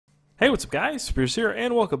Hey, what's up guys? Spears here,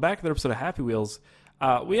 and welcome back to another episode of Happy Wheels.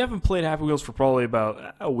 We haven't played Happy Wheels for probably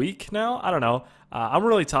about a week now. I don't know. I'm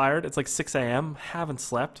really tired. It's like 6 a.m. Haven't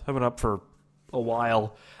slept. I've been up for a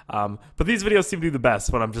while. But these videos seem to be the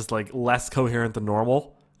best when I'm just like less coherent than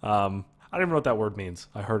normal. I don't even know what that word means.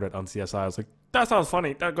 I heard it on CSI. I was like, that sounds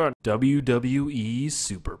funny. That good. WWE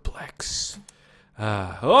Superplex.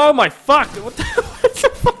 Oh my fuck! What the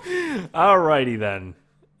fuck? Alrighty then.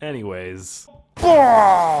 Anyways.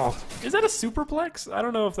 Is that a superplex? I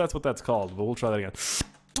don't know if that's what that's called, but we'll try that again.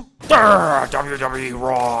 WWE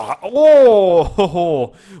Raw.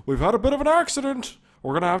 Oh, we've had a bit of an accident.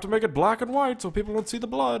 We're gonna have to make it black and white so people don't see the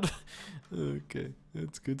blood. Okay,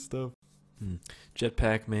 that's good stuff.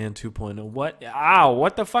 Jetpack Man 2.0. What? Ow,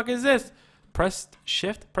 what the fuck is this? Press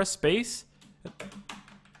shift, press space.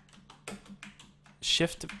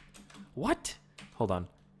 Shift. What? Hold on.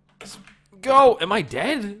 Go! Am I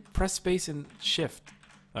dead? Press space and shift.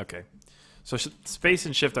 Okay. So space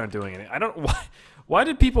and shift aren't doing anything. I don't... Why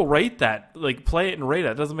did people rate that? Like, play it and rate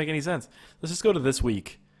it. It doesn't make any sense. Let's just go to this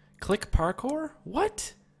week. Click parkour?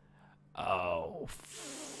 What? Oh,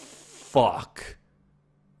 fuck.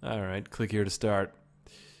 Alright, click here to start.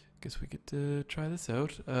 Guess we could try this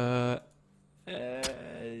out.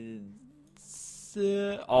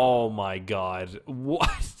 Oh my god.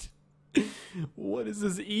 What? What is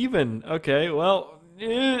this even? Okay, well,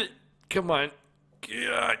 come on.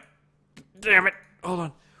 God damn it. Hold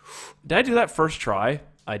on. Did I do that first try?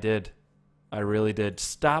 I did. I really did.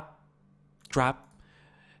 Stop. Drop.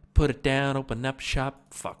 Put it down. Open up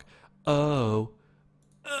shop. Fuck. Oh.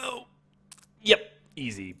 Oh. Yep.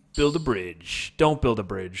 Easy. Build a bridge. Don't build a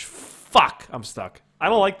bridge. Fuck. I'm stuck. I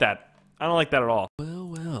don't like that. I don't like that at all. Well,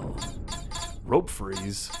 well. Rope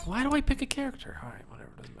freeze. Why do I pick a character? Alright, whatever.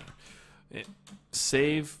 Doesn't matter.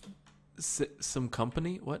 Save some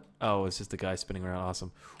company? What? Oh, it's just a guy spinning around.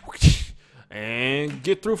 Awesome. And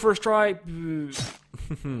get through first try.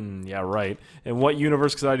 Yeah, right. In what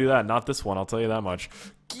universe could I do that? Not this one, I'll tell you that much.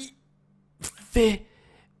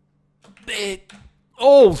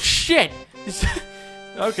 Oh, shit!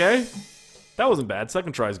 Okay. That wasn't bad.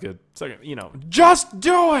 Second try is good. Second, you know. Just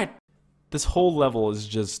do it! This whole level is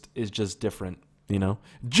just different. You know,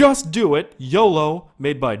 just do it. YOLO,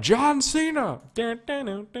 made by John Cena. I'm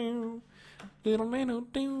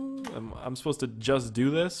supposed to just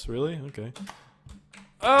do this, really? Okay.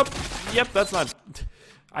 Yep, that's not.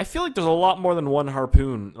 I feel like there's a lot more than one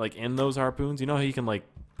harpoon, like in those harpoons. You know how you can like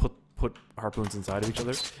put harpoons inside of each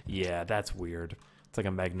other? Yeah, that's weird. It's like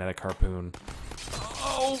a magnetic harpoon.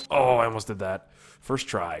 Oh, I almost did that. First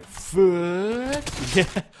try. Yeah.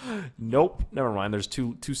 Nope. Never mind. There's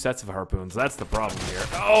two sets of harpoons. That's the problem here.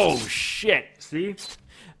 Oh, shit. See?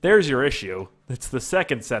 There's your issue. It's the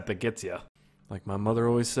second set that gets you. Like my mother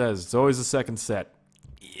always says, it's always the second set.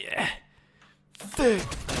 Yeah.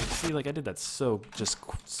 See, like I did that so just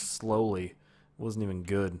slowly. It wasn't even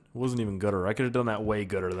good. It wasn't even gooder. I could have done that way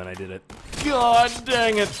gooder than I did it. God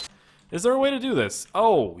dang it. Is there a way to do this?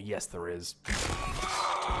 Oh, yes there is.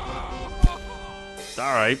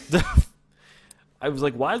 Alright. I was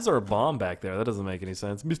like, why is there a bomb back there? That doesn't make any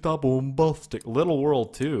sense. Mr. Bombastic. Little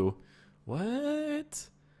World 2. What?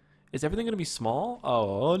 Is everything going to be small?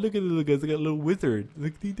 Oh, look at the guys. They got a little wizard.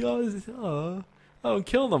 Look, he does. Oh, I'm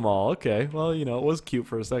killing them all. Okay. Well, you know, it was cute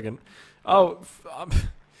for a second. Oh,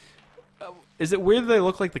 is it weird that they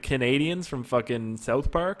look like the Canadians from fucking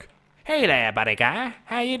South Park? Hey there, buddy guy.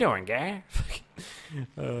 How you doing, guy?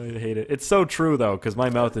 Oh, I hate it. It's so true, though, because my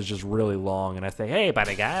mouth is just really long, and I say, hey,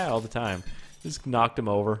 buddy guy, all the time. Just knocked him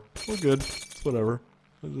over. We're good. It's whatever.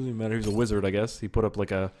 It doesn't even matter. He's a wizard, I guess. He put up, like,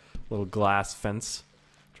 a little glass fence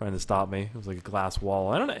trying to stop me. It was like a glass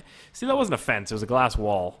wall. I don't know. See, that wasn't a fence. It was a glass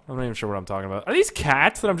wall. I'm not even sure what I'm talking about. Are these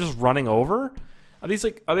cats that I'm just running over? Are these,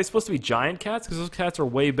 like, are they supposed to be giant cats? Because those cats are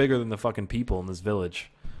way bigger than the fucking people in this village.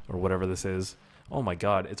 Or whatever this is. Oh, my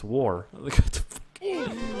God. It's war. What the fuck?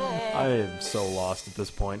 I am so lost at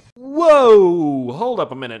this point. Whoa! Hold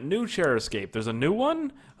up a minute. New chair escape. There's a new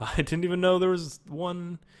one? I didn't even know there was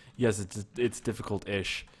one. Yes, it's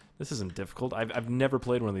difficult-ish. This isn't difficult. I've never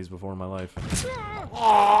played one of these before in my life.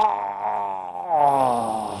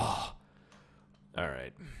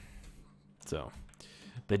 Alright. So,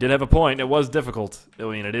 they did have a point. It was difficult. I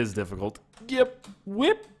mean, it is difficult. Yep.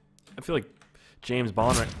 Whip! I feel like James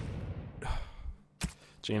Bond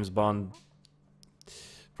James Bond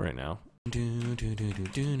right now. Okay,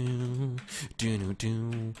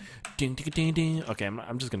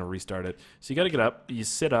 I'm just gonna restart it. So you gotta get up, you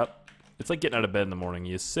sit up. It's like getting out of bed in the morning.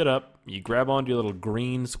 You sit up, you grab onto your little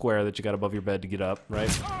green square that you got above your bed to get up,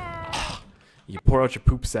 right? You pour out your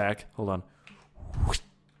poop sack. Hold on.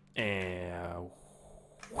 And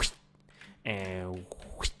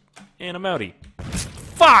and I'm outie.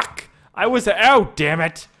 Fuck! I was out, damn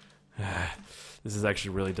it! This is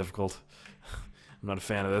actually really difficult. I'm not a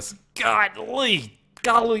fan of this.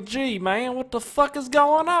 Golly gee, man, what the fuck is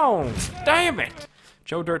going on? Damn it!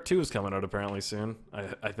 Joe Dirt 2 is coming out apparently soon,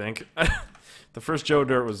 I think. The first Joe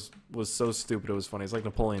Dirt was so stupid it was funny. It's like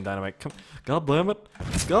Napoleon Dynamite. God damn it!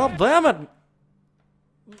 God damn it!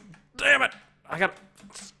 Damn it! I gotta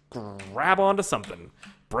grab onto something.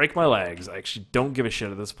 Break my legs. I actually don't give a shit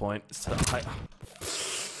at this point. So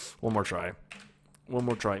one more try. One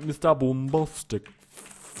more try. Mr. Bombastic.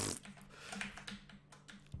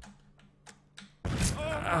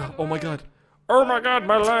 Oh my god. Oh my god,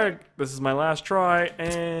 my leg! This is my last try,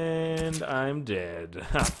 and I'm dead.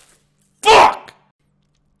 Fuck!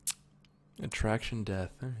 Attraction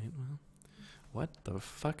death. Alright, well. What the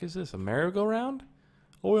fuck is this? A merry-go-round?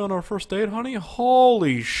 Are we on our first date, honey?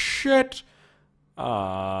 Holy shit!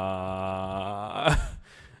 I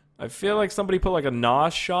feel like somebody put like a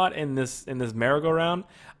NOS shot in this merry-go-round.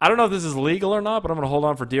 I don't know if this is legal or not, but I'm gonna hold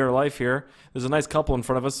on for dear life here. There's a nice couple in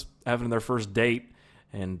front of us having their first date,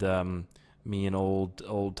 and me and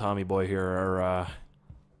old Tommy boy here are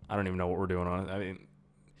I don't even know what we're doing on it. I mean,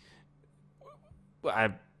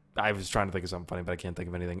 I was trying to think of something funny, but I can't think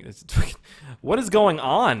of anything. What is going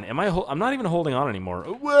on? I'm not even holding on anymore.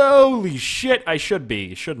 Holy shit! I should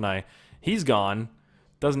be, shouldn't I? He's gone.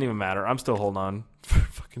 Doesn't even matter. I'm still holding on for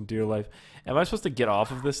fucking dear life. Am I supposed to get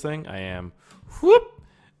off of this thing? I am. Whoop!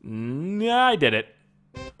 Nah, I did it.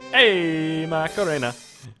 Hey, Macarena.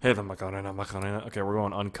 Hey, the Macarena. Okay, we're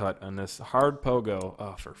going uncut on this hard pogo.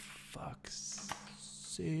 Oh, for fuck's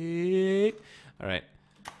sake! All right.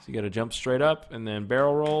 So you got to jump straight up and then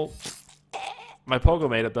barrel roll. My pogo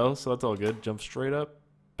made it though, so that's all good. Jump straight up,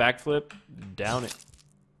 backflip, down it.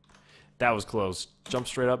 That was close. Jump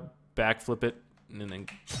straight up, backflip it, and then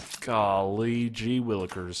golly gee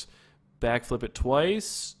willikers. Backflip it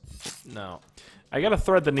twice. No. I got to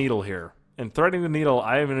thread the needle here. And threading the needle,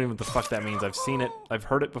 I don't even know what the fuck that means. I've seen it. I've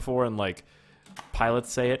heard it before, and like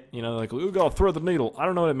pilots say it. You know, like, we gotta thread the needle. I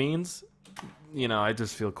don't know what it means. You know, I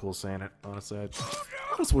just feel cool saying it, honestly. I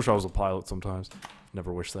just wish I was a pilot sometimes.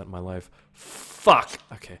 Never wished that in my life. Fuck!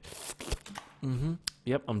 Okay.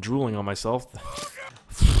 Yep, I'm drooling on myself.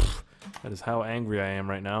 That is how angry I am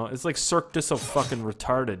right now. It's like Cirque du Soleil fucking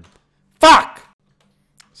retarded. Fuck!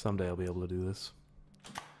 Someday I'll be able to do this.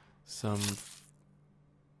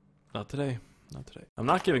 Not today. Not today. I'm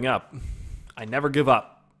not giving up. I never give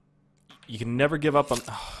up. You can never give up on...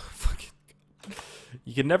 Oh, fucking...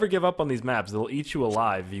 You can never give up on these maps. They'll eat you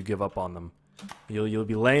alive if you give up on them. You'll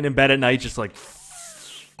be laying in bed at night just like...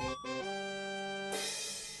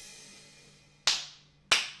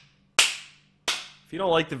 If you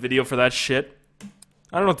don't like the video for that shit,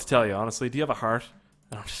 I don't know what to tell you, honestly. Do you have a heart?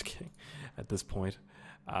 No, I'm just kidding. At this point.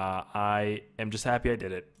 I am just happy I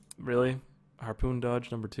did it. Really? Harpoon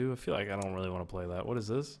dodge number 2? I feel like I don't really want to play that. What is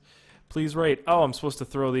this? Please rate. Oh, I'm supposed to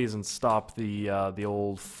throw these and stop the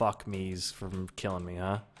old fuck me's from killing me,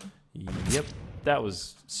 huh? Yep. That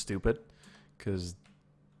was stupid. Because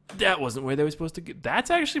that wasn't where they were supposed to get.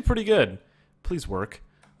 That's actually pretty good. Please work.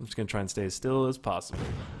 I'm just going to try and stay as still as possible.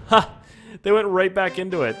 Ha! They went right back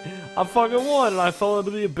into it. I fucking won, and I fell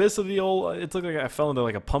into the abyss of the old... It looked like I fell into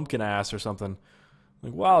like a pumpkin ass or something.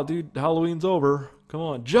 Like, wow, dude, Halloween's over. Come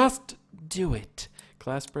on, just do it.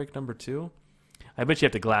 Glass break number 2. I bet you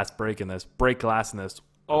have to glass break in this. Break glass in this.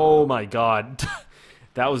 Oh my god.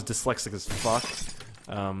 That was dyslexic as fuck.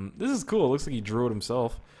 This is cool. It looks like he drew it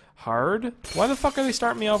himself. Hard? Why the fuck are they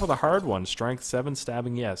starting me off with a hard one? Strength 7,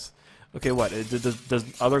 stabbing, yes. Okay, what?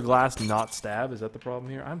 Does other glass not stab? Is that the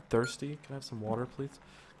problem here? I'm thirsty. Can I have some water, please?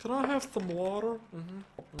 Can I have some water?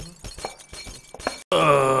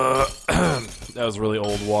 That was really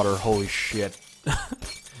old water. Holy shit.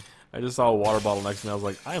 I just saw a water bottle next to me. I was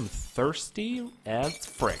like, I am thirsty as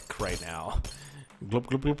frick right now. Gloop,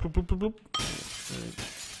 gloop, gloop, gloop, gloop, gloop.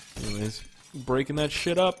 Right. Anyways, breaking that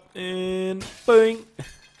shit up, and bang.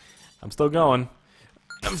 I'm still going.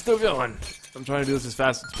 I'm still going. I'm trying to do this as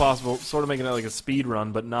fast as possible, sort of making it like a speed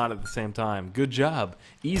run, but not at the same time. Good job.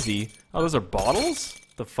 Easy. Oh, those are bottles?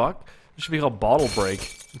 The fuck? It should be called bottle break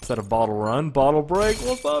instead of bottle run. Bottle break.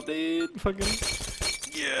 What's up, dude? Fucking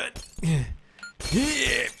yeah.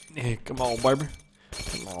 Yeah. Come on, baby.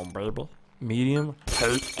 Come on, baby. Medium.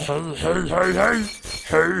 Hey.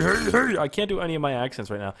 I can't do any of my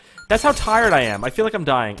accents right now. That's how tired I am. I feel like I'm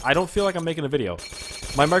dying. I don't feel like I'm making a video.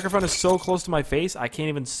 My microphone is so close to my face, I can't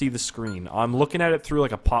even see the screen. I'm looking at it through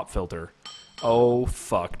like a pop filter. Oh,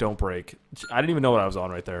 fuck. Don't break. I didn't even know what I was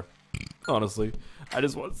on right there. Honestly. I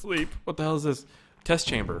just want to sleep. What the hell is this? Test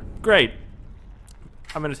chamber. Great.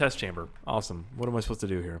 I'm in a test chamber. Awesome. What am I supposed to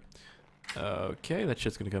do here? Okay, that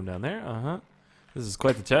shit's gonna come down there. Uh-huh. This is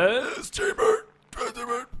quite the test chamber.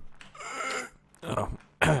 Oh.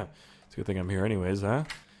 It's a good thing I'm here anyways, huh?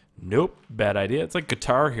 Nope. Bad idea. It's like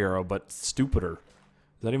Guitar Hero, but stupider.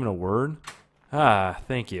 Is that even a word? Ah,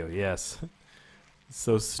 thank you. Yes.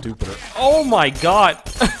 So stupider. Oh my god!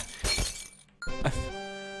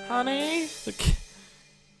 Honey?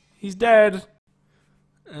 He's dead.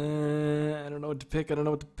 I don't know what to pick. I don't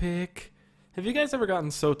know what to pick. Have you guys ever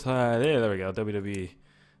gotten so tired? There we go. WWE.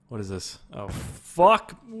 What is this? Oh,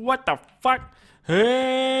 fuck. What the fuck?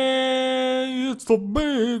 Hey, it's the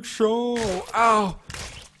big show. Ow.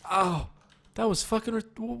 Ow. That was fucking...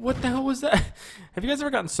 What the hell was that? Have you guys ever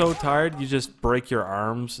gotten so tired you just break your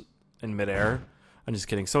arms in midair? I'm just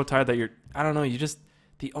kidding. So tired that you're... I don't know. You just...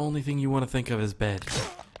 The only thing you want to think of is bed.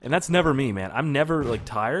 And that's never me, man. I'm never, like,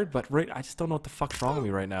 tired, but I just don't know what the fuck's wrong with me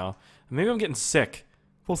right now. Maybe I'm getting sick.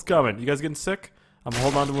 Full comment. You guys getting sick? I'm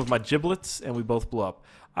holding on to them with my giblets, and we both blew up.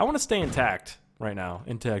 I want to stay intact right now.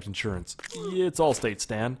 Intact insurance. Yeah, it's Allstate,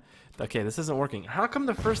 Stan. Okay, this isn't working. How come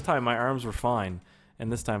the first time my arms were fine,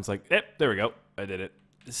 and this time it's like, there we go. I did it.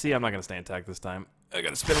 See, I'm not going to stay intact this time. I got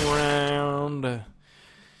to spin around.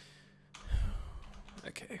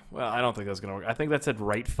 Okay, well, I don't think that's going to work. I think that said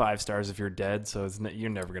rate 5 stars if you're dead, so you're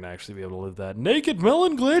never going to actually be able to live that. Naked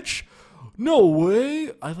melon glitch? No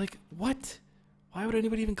way. What? Why would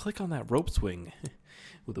anybody even click on that? Rope swing.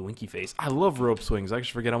 With a winky face. I love rope swings. I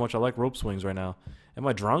actually forget how much I like rope swings right now. Am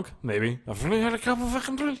I drunk? Maybe. I've only had a couple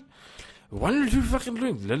fucking drinks. 1 or 2 fucking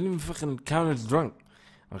drinks. Let him fucking count as drunk.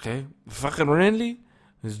 Okay? Fucking Randy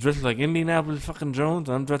is dressed like Indianapolis fucking Jones.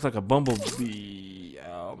 I'm dressed like a bumblebee.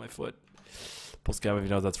 Ow, my foot. Postcam if you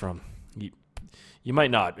know what that's from. You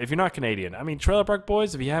might not. If you're not Canadian. I mean, Trailer Park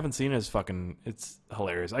Boys, if you haven't seen it, it's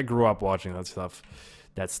hilarious. I grew up watching that stuff.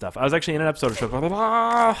 I was actually in an episode of Trailer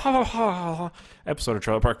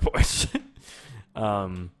Park Boys.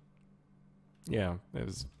 Yeah, it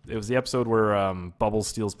was the episode where Bubbles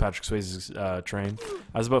steals Patrick Swayze's train.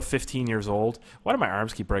 I was about 15 years old. Why do my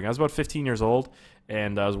arms keep breaking? I was about 15 years old,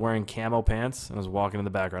 and I was wearing camo pants, and I was walking in the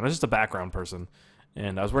background. I was just a background person,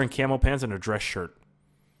 and I was wearing camo pants and a dress shirt.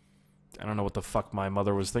 I don't know what the fuck my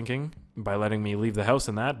mother was thinking by letting me leave the house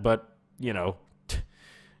in that, but, you know,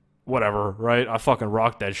 whatever, right? I fucking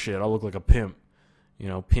rocked that shit. I look like a pimp. You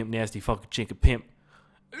know, pimp nasty fucking chicken pimp.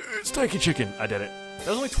 Stanky chicken. I did it. That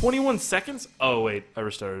was only 21 seconds? Oh, wait. I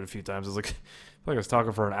restarted a few times. I was like, I feel like I was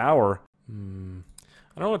talking for an hour. I don't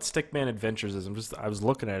know what Stickman Adventures is. I was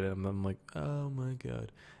looking at it and I'm like, oh my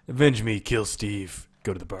god. Avenge me, kill Steve.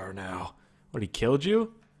 Go to the bar now. What, he killed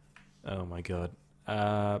you? Oh my god.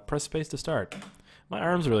 Press space to start. My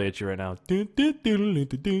arm's really itchy right now.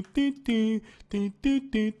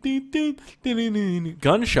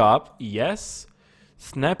 Gun shop, yes.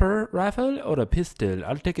 Sniper rifle or a pistol?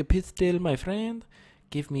 I'll take a pistol, my friend.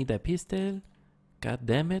 Give me the pistol. God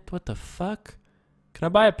damn it, what the fuck? Can I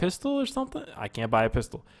buy a pistol or something? I can't buy a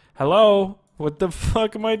pistol. Hello? What the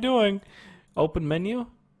fuck am I doing? Open menu?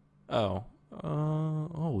 Oh.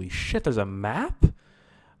 Holy shit, there's a map?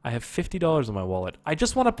 I have $50 in my wallet. I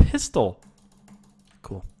just want a pistol.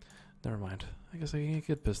 Cool. Never mind. I guess I can't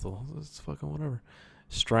get a pistol. It's fucking whatever.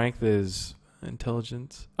 Strength is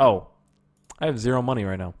intelligence. Oh. I have 0 money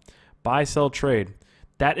right now. Buy, sell, trade.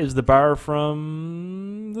 That is the bar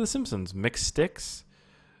from The Simpsons. Mixed sticks.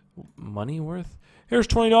 Money worth. Here's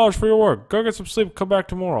 $20 for your work. Go get some sleep. Come back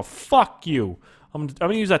tomorrow. Fuck you. I'm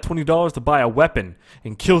gonna use that $20 to buy a weapon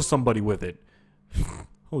and kill somebody with it.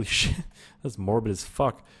 Holy shit. That's morbid as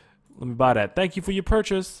fuck. Let me buy that. Thank you for your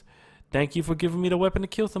purchase. Thank you for giving me the weapon to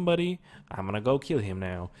kill somebody. I'm gonna go kill him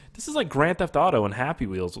now. This is like Grand Theft Auto and Happy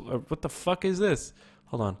Wheels. What the fuck is this?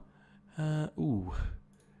 Hold on. Ooh.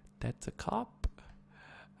 That's a cop.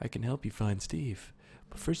 I can help you find Steve.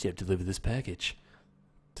 But first you have to deliver this package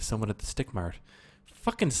to someone at the Stick Mart.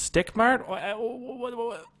 Fucking Stick Mart?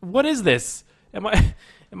 What is this? Am I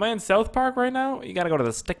in South Park right now? You gotta go to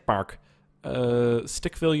the Stick Park.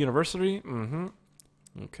 Stickville University? Mm-hmm.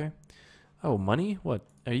 Okay. Oh, money? What?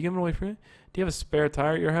 Are you giving away free? Do you have a spare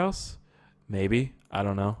tire at your house? Maybe. I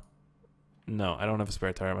don't know. No, I don't have a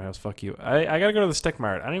spare tire at my house. Fuck you. I gotta go to the Stick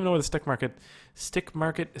Mart. I don't even know where the Stick Market...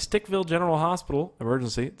 Stickville General Hospital.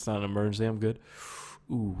 Emergency. It's not an emergency. I'm good.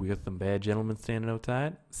 Ooh, we got some bad gentlemen standing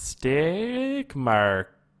outside. Stick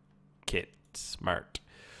Market. Smart.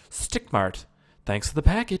 Stick Mart. Thanks for the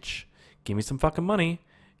package. Give me some fucking money.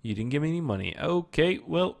 You didn't give me any money. Okay,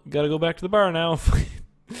 well, gotta go back to the bar now.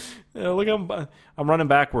 Look, I'm running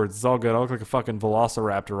backwards. It's all good. I look like a fucking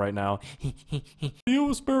velociraptor right now. You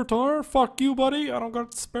have a spare tire? Fuck you, buddy. I don't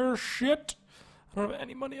got spare shit. I don't have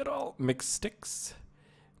any money at all. Mixed sticks.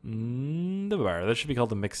 The bar. That should be called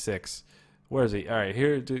the Mix 6. Where is he? All right,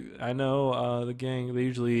 here. I know the gang. They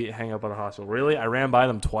usually hang up on a hospital. Really? I ran by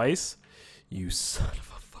them twice. You son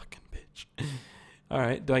of a fucking bitch. All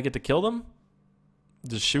right. Do I get to kill them?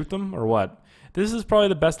 Just shoot them or what? This is probably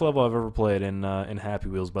the best level I've ever played in Happy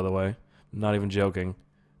Wheels. By the way, I'm not even joking.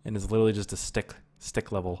 And it's literally just a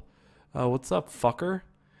stick level. Oh, what's up, fucker?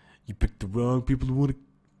 You picked the wrong people to want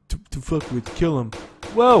to fuck with. Kill him.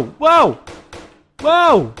 Whoa! Whoa!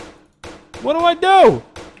 Whoa! What do I do?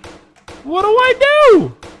 What do I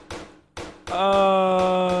do?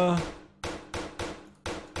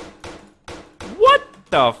 What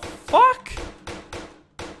the fuck?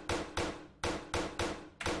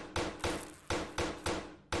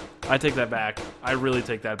 I take that back. I really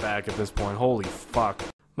take that back at this point. Holy fuck.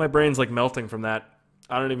 My brain's like melting from that.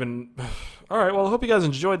 I don't even... Alright, well, I hope you guys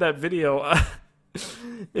enjoyed that video.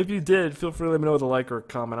 If you did, feel free to let me know with a like or a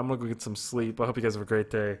comment. I'm gonna go get some sleep. I hope you guys have a great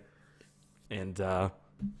day. And,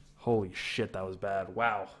 holy shit, that was bad.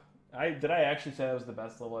 Wow. Did I actually say that was the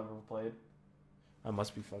best level I've ever played? I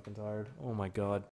must be fucking tired. Oh my god.